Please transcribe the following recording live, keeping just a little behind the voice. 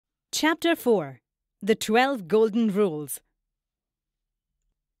Chapter 4. The 12 Golden Rules.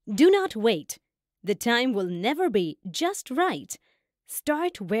 Do not wait. The time will never be just right.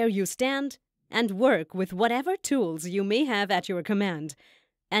 Start where you stand and work with whatever tools you may have at your command,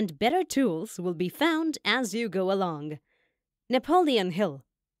 and better tools will be found as you go along. Napoleon Hill.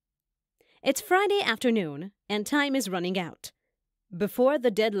 It's Friday afternoon and time is running out. Before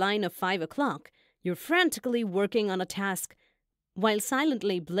the deadline of 5 o'clock, you're frantically working on a task while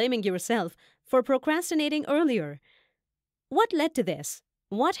silently blaming yourself for procrastinating earlier. What led to this?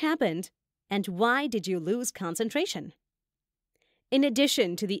 What happened? And why did you lose concentration? In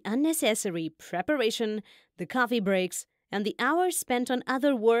addition to the unnecessary preparation, the coffee breaks, and the hours spent on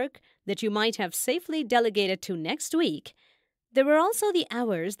other work that you might have safely delegated to next week, there were also the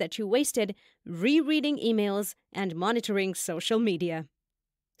hours that you wasted rereading emails and monitoring social media.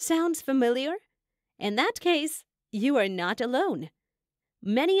 Sounds familiar? In that case, you are not alone.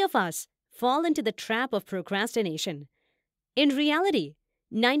 Many of us fall into the trap of procrastination. In reality,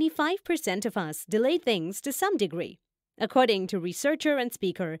 95% of us delay things to some degree, according to researcher and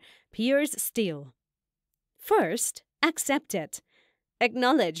speaker Piers Steele. First, accept it.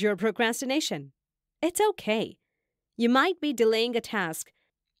 Acknowledge your procrastination. It's okay. You might be delaying a task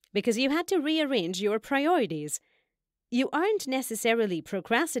because you had to rearrange your priorities. You aren't necessarily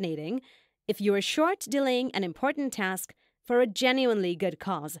procrastinating if you are short delaying an important task for a genuinely good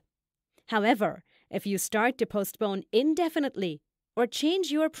cause. However, if you start to postpone indefinitely or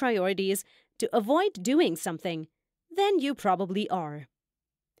change your priorities to avoid doing something, then you probably are.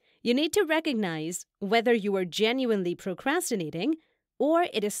 You need to recognize whether you are genuinely procrastinating or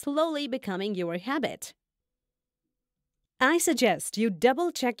it is slowly becoming your habit. I suggest you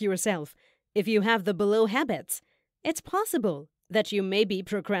double-check yourself if you have the below habits. It's possible that you may be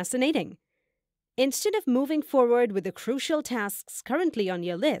procrastinating. Instead of moving forward with the crucial tasks currently on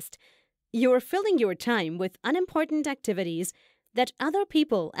your list, you are filling your time with unimportant activities that other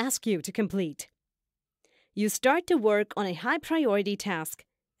people ask you to complete. You start to work on a high-priority task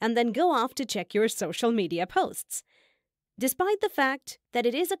and then go off to check your social media posts. Despite the fact that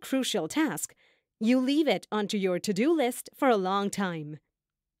it is a crucial task, you leave it onto your to-do list for a long time.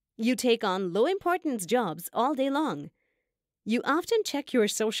 You take on low-importance jobs all day long. You often check your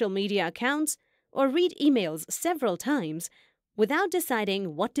social media accounts or read emails several times without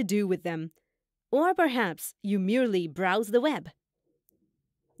deciding what to do with them, or perhaps you merely browse the web.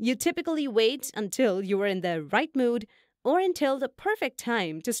 You typically wait until you are in the right mood or until the perfect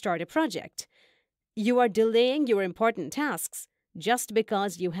time to start a project. You are delaying your important tasks just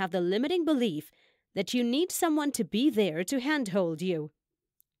because you have the limiting belief that you need someone to be there to handhold you.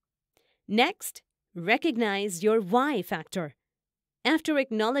 Next, recognize your why factor. After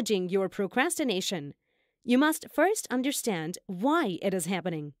acknowledging your procrastination, you must first understand why it is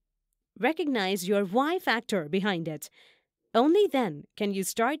happening. Recognize your why factor behind it. Only then can you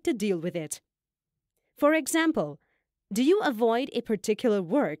start to deal with it. For example, do you avoid a particular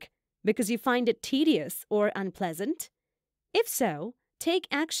work because you find it tedious or unpleasant? If so, take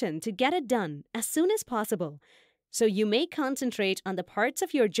action to get it done as soon as possible so you may concentrate on the parts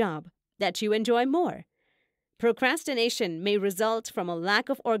of your job that you enjoy more. Procrastination may result from a lack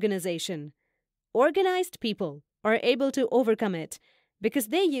of organization. Organized people are able to overcome it because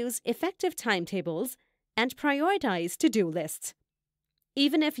they use effective timetables and prioritize to-do lists.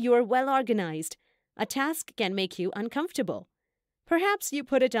 Even if you are well organized, a task can make you uncomfortable. Perhaps you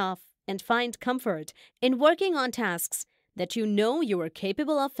put it off and find comfort in working on tasks that you know you are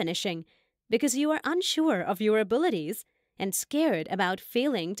capable of finishing because you are unsure of your abilities and scared about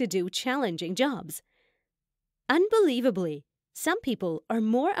failing to do challenging jobs. Unbelievably, some people are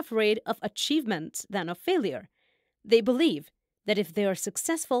more afraid of achievement than of failure. They believe that if they are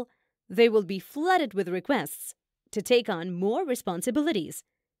successful, they will be flooded with requests to take on more responsibilities.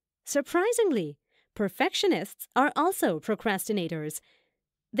 Surprisingly, perfectionists are also procrastinators.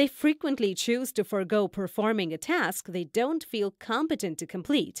 They frequently choose to forego performing a task they don't feel competent to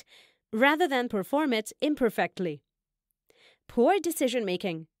complete, rather than perform it imperfectly. Poor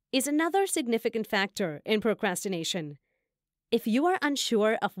decision-making is another significant factor in procrastination. If you are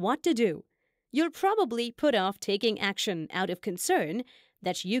unsure of what to do, you'll probably put off taking action out of concern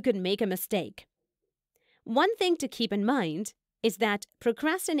that you could make a mistake. One thing to keep in mind is that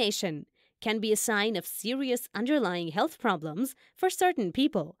procrastination can be a sign of serious underlying health problems for certain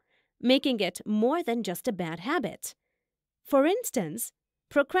people, making it more than just a bad habit. For instance,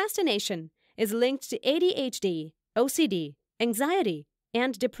 procrastination is linked to ADHD, OCD, anxiety,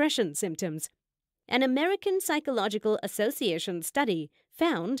 and depression symptoms. An American Psychological Association study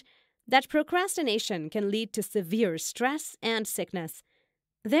found that procrastination can lead to severe stress and sickness.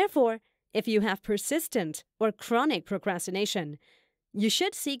 Therefore, if you have persistent or chronic procrastination, you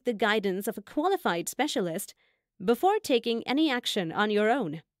should seek the guidance of a qualified specialist before taking any action on your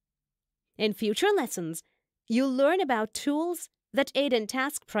own. In future lessons, you'll learn about tools that aid in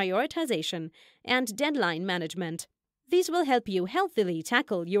task prioritization and deadline management. These will help you healthily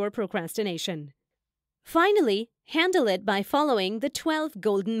tackle your procrastination. Finally, handle it by following the 12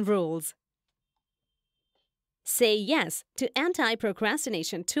 golden rules. Say yes to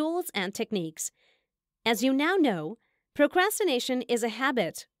anti-procrastination tools and techniques. As you now know, procrastination is a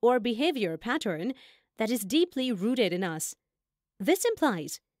habit or behavior pattern that is deeply rooted in us. This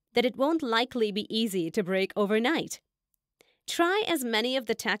implies that it won't likely be easy to break overnight. Try as many of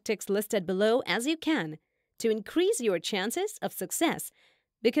the tactics listed below as you can to increase your chances of success,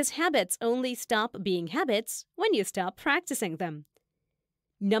 because habits only stop being habits when you stop practicing them.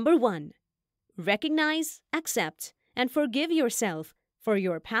 Number 1. Recognize, accept, and forgive yourself for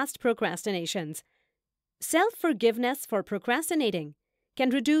your past procrastinations. Self-forgiveness for procrastinating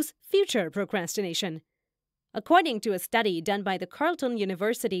can reduce future procrastination. According to a study done by the Carleton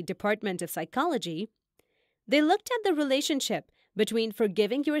University Department of Psychology, they looked at the relationship between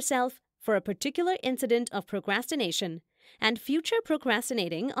forgiving yourself for a particular incident of procrastination and future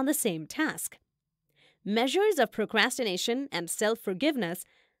procrastinating on the same task. Measures of procrastination and self-forgiveness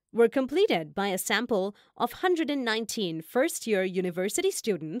were completed by a sample of 119 first-year university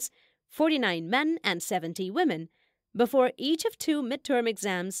students, 49 men and 70 women, before each of 2 midterm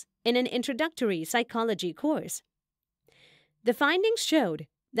exams in an introductory psychology course. The findings showed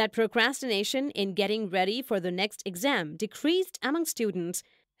that procrastination in getting ready for the next exam decreased among students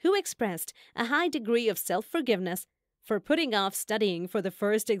who expressed a high degree of self-forgiveness for putting off studying for the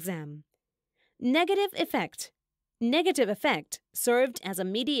first exam. Negative effect served as a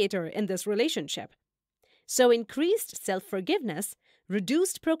mediator in this relationship. So increased self-forgiveness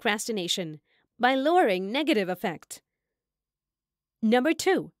reduced procrastination by lowering negative effect. Number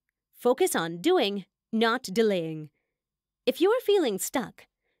 2. Focus on doing, not delaying. If you are feeling stuck,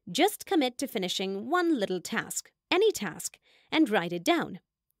 just commit to finishing one little task, any task, and write it down.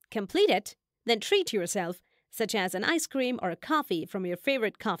 Complete it, then treat yourself, such as an ice cream or a coffee from your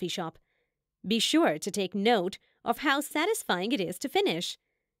favorite coffee shop. Be sure to take note of how satisfying it is to finish.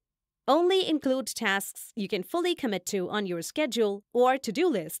 Only include tasks you can fully commit to on your schedule or to-do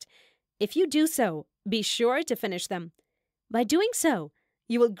list. If you do so, be sure to finish them. By doing so,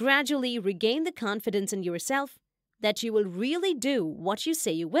 you will gradually regain the confidence in yourself that you will really do what you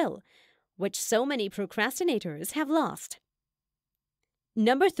say you will, which so many procrastinators have lost.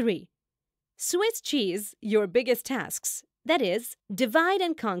 Number 3. Swiss cheese your biggest tasks. That is, divide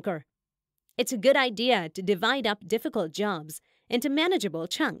and conquer. It's a good idea to divide up difficult jobs into manageable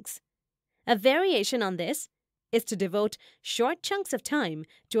chunks. A variation on this is to devote short chunks of time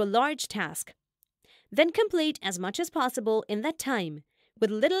to a large task. Then complete as much as possible in that time, with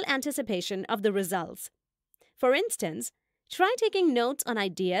little anticipation of the results. For instance, try taking notes on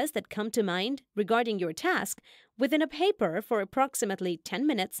ideas that come to mind regarding your task within a paper for approximately 10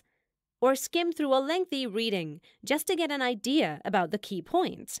 minutes, or skim through a lengthy reading just to get an idea about the key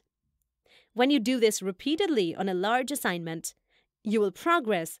points. When you do this repeatedly on a large assignment, you will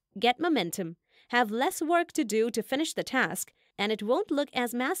progress, get momentum, have less work to do to finish the task, and it won't look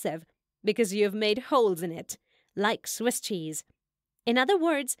as massive because you have made holes in it, like Swiss cheese. In other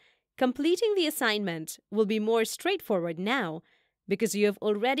words, completing the assignment will be more straightforward now because you have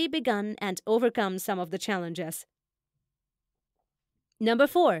already begun and overcome some of the challenges. Number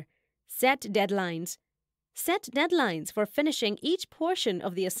 4. Set deadlines. Set deadlines for finishing each portion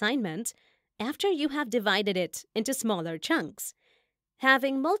of the assignment after you have divided it into smaller chunks.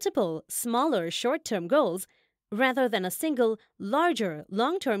 Having multiple, smaller short-term goals rather than a single, larger,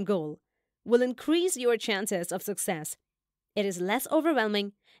 long-term goal will increase your chances of success. It is less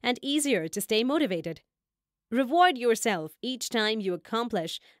overwhelming and easier to stay motivated. Reward yourself each time you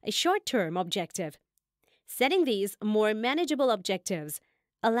accomplish a short-term objective. Setting these more manageable objectives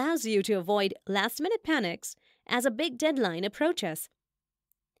allows you to avoid last-minute panics as a big deadline approaches.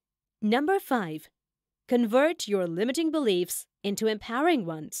 Number 5. Convert your limiting beliefs into empowering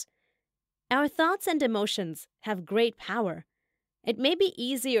ones. Our thoughts and emotions have great power. It may be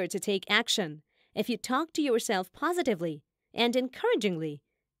easier to take action if you talk to yourself positively and encouragingly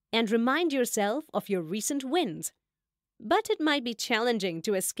and remind yourself of your recent wins. But it might be challenging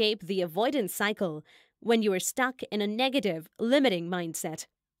to escape the avoidance cycle when you are stuck in a negative, limiting mindset.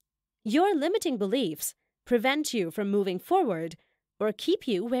 Your limiting beliefs prevent you from moving forward or keep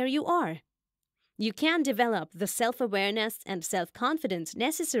you where you are. You can develop the self-awareness and self-confidence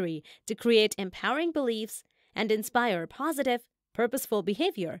necessary to create empowering beliefs and inspire positive, purposeful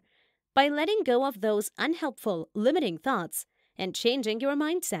behavior by letting go of those unhelpful, limiting thoughts and changing your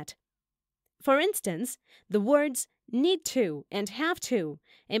mindset. For instance, the words need to and have to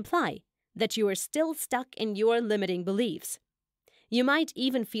imply that you are still stuck in your limiting beliefs. You might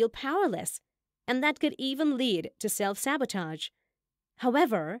even feel powerless, and that could even lead to self-sabotage.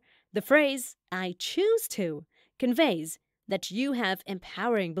 However, the phrase, I choose to, conveys that you have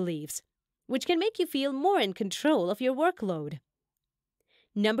empowering beliefs, which can make you feel more in control of your workload.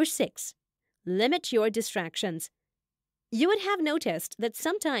 Number 6. Limit your distractions. You would have noticed that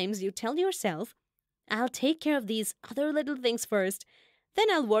sometimes you tell yourself, I'll take care of these other little things first, then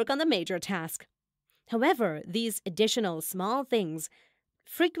I'll work on the major task. However, these additional small things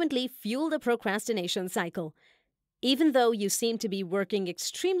frequently fuel the procrastination cycle. Even though you seem to be working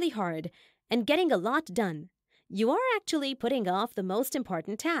extremely hard and getting a lot done, you are actually putting off the most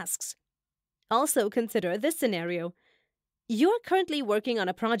important tasks. Also consider this scenario. You're currently working on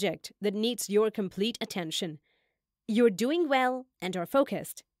a project that needs your complete attention. You're doing well and are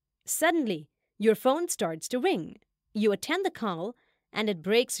focused. Suddenly, your phone starts to ring. You attend the call, and it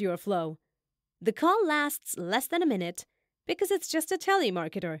breaks your flow. The call lasts less than a minute because it's just a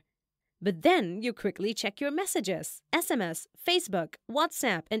telemarketer. But then you quickly check your messages, SMS, Facebook,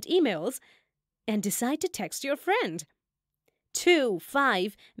 WhatsApp, and emails, and decide to text your friend. 2,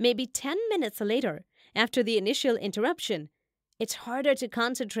 5, maybe 10 minutes later, after the initial interruption, it's harder to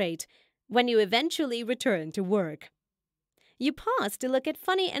concentrate when you eventually return to work. You pause to look at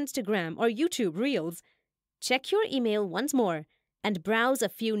funny Instagram or YouTube reels, check your email once more, and browse a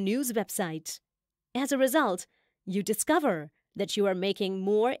few news websites. As a result, you discover that you are making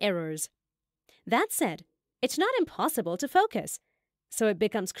more errors. That said, it's not impossible to focus, so it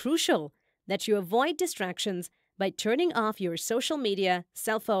becomes crucial that you avoid distractions by turning off your social media,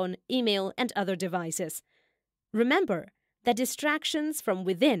 cell phone, email, and other devices. Remember that distractions from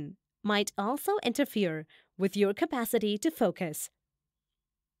within might also interfere with your capacity to focus.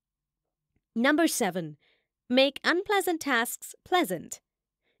 Number 7. Make unpleasant tasks pleasant.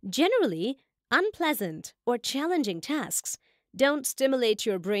 Generally, unpleasant or challenging tasks don't stimulate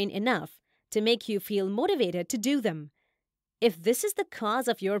your brain enough to make you feel motivated to do them. If this is the cause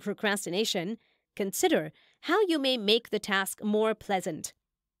of your procrastination, consider how you may make the task more pleasant.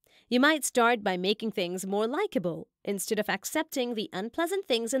 You might start by making things more likable instead of accepting the unpleasant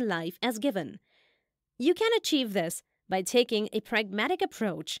things in life as given. You can achieve this by taking a pragmatic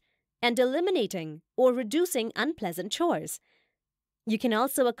approach and eliminating or reducing unpleasant chores. You can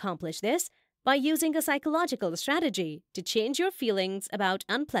also accomplish this by using a psychological strategy to change your feelings about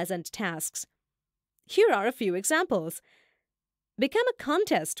unpleasant tasks. Here are a few examples. Become a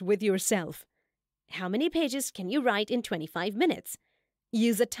contest with yourself. How many pages can you write in 25 minutes?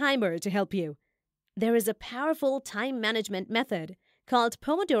 Use a timer to help you. There is a powerful time management method called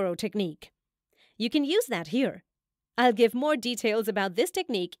Pomodoro technique. You can use that here. I'll give more details about this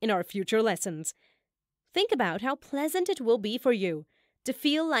technique in our future lessons. Think about how pleasant it will be for you to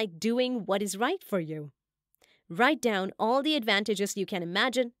feel like doing what is right for you. Write down all the advantages you can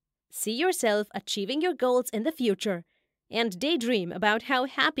imagine, see yourself achieving your goals in the future, and daydream about how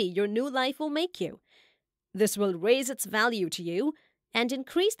happy your new life will make you. This will raise its value to you and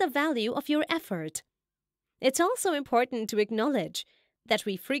increase the value of your effort. It's also important to acknowledge that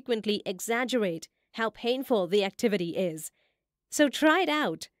we frequently exaggerate how painful the activity is. So try it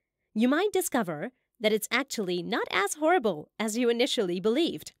out. You might discover that it's actually not as horrible as you initially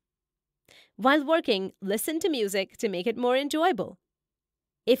believed. While working, listen to music to make it more enjoyable.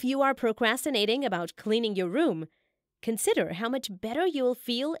 If you are procrastinating about cleaning your room, consider how much better you will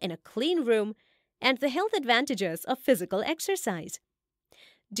feel in a clean room and the health advantages of physical exercise.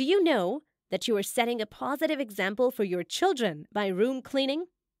 Do you know that you are setting a positive example for your children by room cleaning?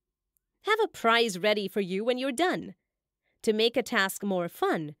 Have a prize ready for you when you're done. To make a task more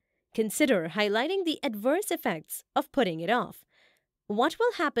fun, consider highlighting the adverse effects of putting it off. What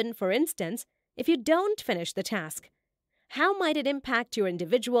will happen, for instance, if you don't finish the task? How might it impact your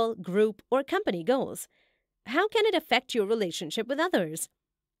individual, group, or company goals? How can it affect your relationship with others?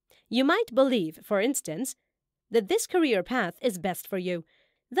 You might believe, for instance, that this career path is best for you.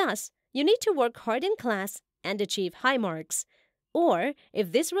 Thus, you need to work hard in class and achieve high marks. Or,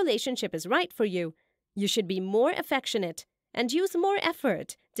 if this relationship is right for you, you should be more affectionate and use more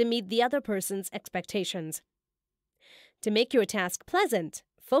effort to meet the other person's expectations. To make your task pleasant,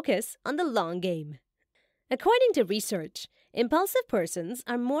 focus on the long game. According to research, impulsive persons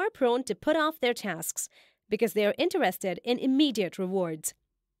are more prone to put off their tasks because they are interested in immediate rewards.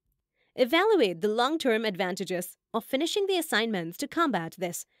 Evaluate the long-term advantages of finishing the assignments to combat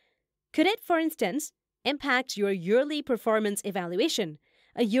this. Could it, for instance, impact your yearly performance evaluation,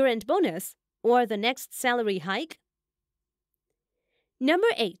 a year-end bonus, or the next salary hike? Number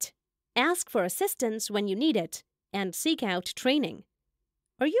 8. Ask for assistance when you need it and seek out training.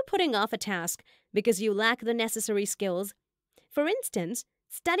 Are you putting off a task because you lack the necessary skills? For instance,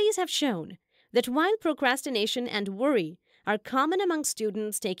 studies have shown that while procrastination and worry are common among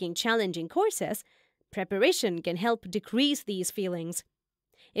students taking challenging courses, preparation can help decrease these feelings.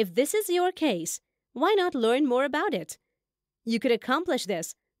 If this is your case, why not learn more about it? You could accomplish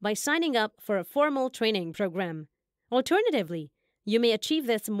this by signing up for a formal training program. Alternatively, you may achieve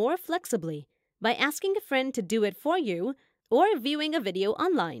this more flexibly by asking a friend to do it for you or viewing a video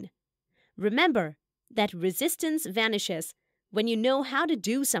online. Remember that resistance vanishes when you know how to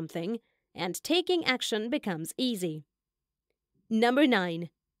do something and taking action becomes easy. Number 9.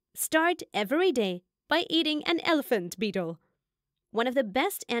 Start every day by eating an elephant beetle. One of the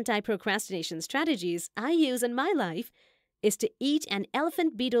best anti-procrastination strategies I use in my life is to eat an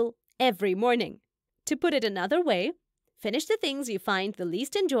elephant beetle every morning. To put it another way, finish the things you find the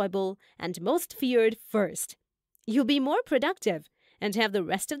least enjoyable and most feared first. You'll be more productive and have the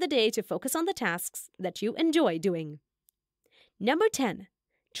rest of the day to focus on the tasks that you enjoy doing. Number 10.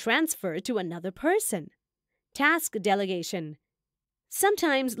 Transfer to another person. Task delegation.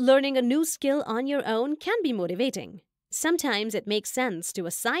 Sometimes learning a new skill on your own can be motivating. Sometimes it makes sense to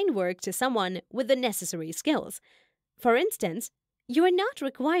assign work to someone with the necessary skills. For instance, you are not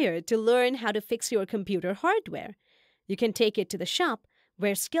required to learn how to fix your computer hardware. You can take it to the shop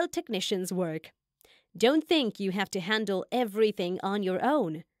where skilled technicians work. Don't think you have to handle everything on your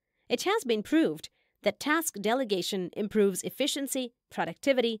own. It has been proved that task delegation improves efficiency,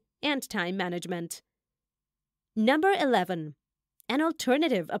 productivity, and time management. Number 11. An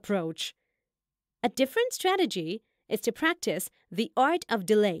alternative approach. A different strategy is to practice the art of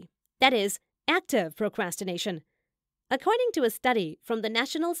delay, that is, active procrastination. According to a study from the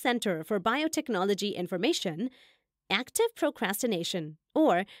National Center for Biotechnology Information, active procrastination,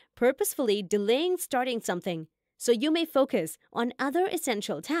 or purposefully delaying starting something so you may focus on other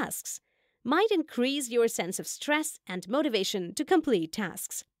essential tasks, might increase your sense of stress and motivation to complete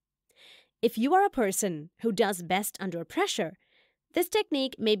tasks. If you are a person who does best under pressure, this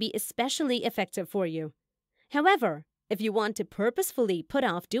technique may be especially effective for you. However, if you want to purposefully put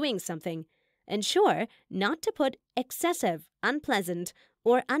off doing something, ensure not to put excessive, unpleasant,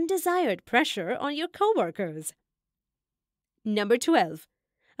 or undesired pressure on your coworkers. Number 12.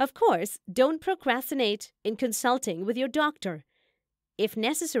 Of course, don't procrastinate in consulting with your doctor. If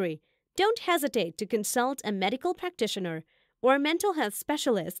necessary, don't hesitate to consult a medical practitioner or a mental health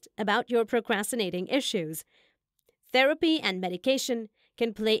specialist about your procrastinating issues. Therapy and medication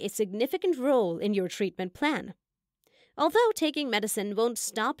can play a significant role in your treatment plan. Although taking medicine won't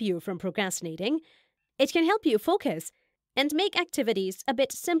stop you from procrastinating, it can help you focus and make activities a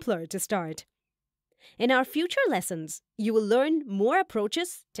bit simpler to start. In our future lessons, you will learn more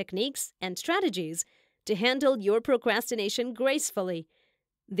approaches, techniques, and strategies to handle your procrastination gracefully.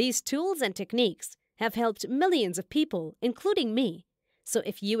 These tools and techniques have helped millions of people, including me, so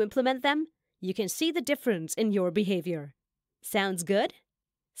if you implement them, you can see the difference in your behavior. Sounds good?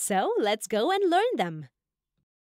 So let's go and learn them.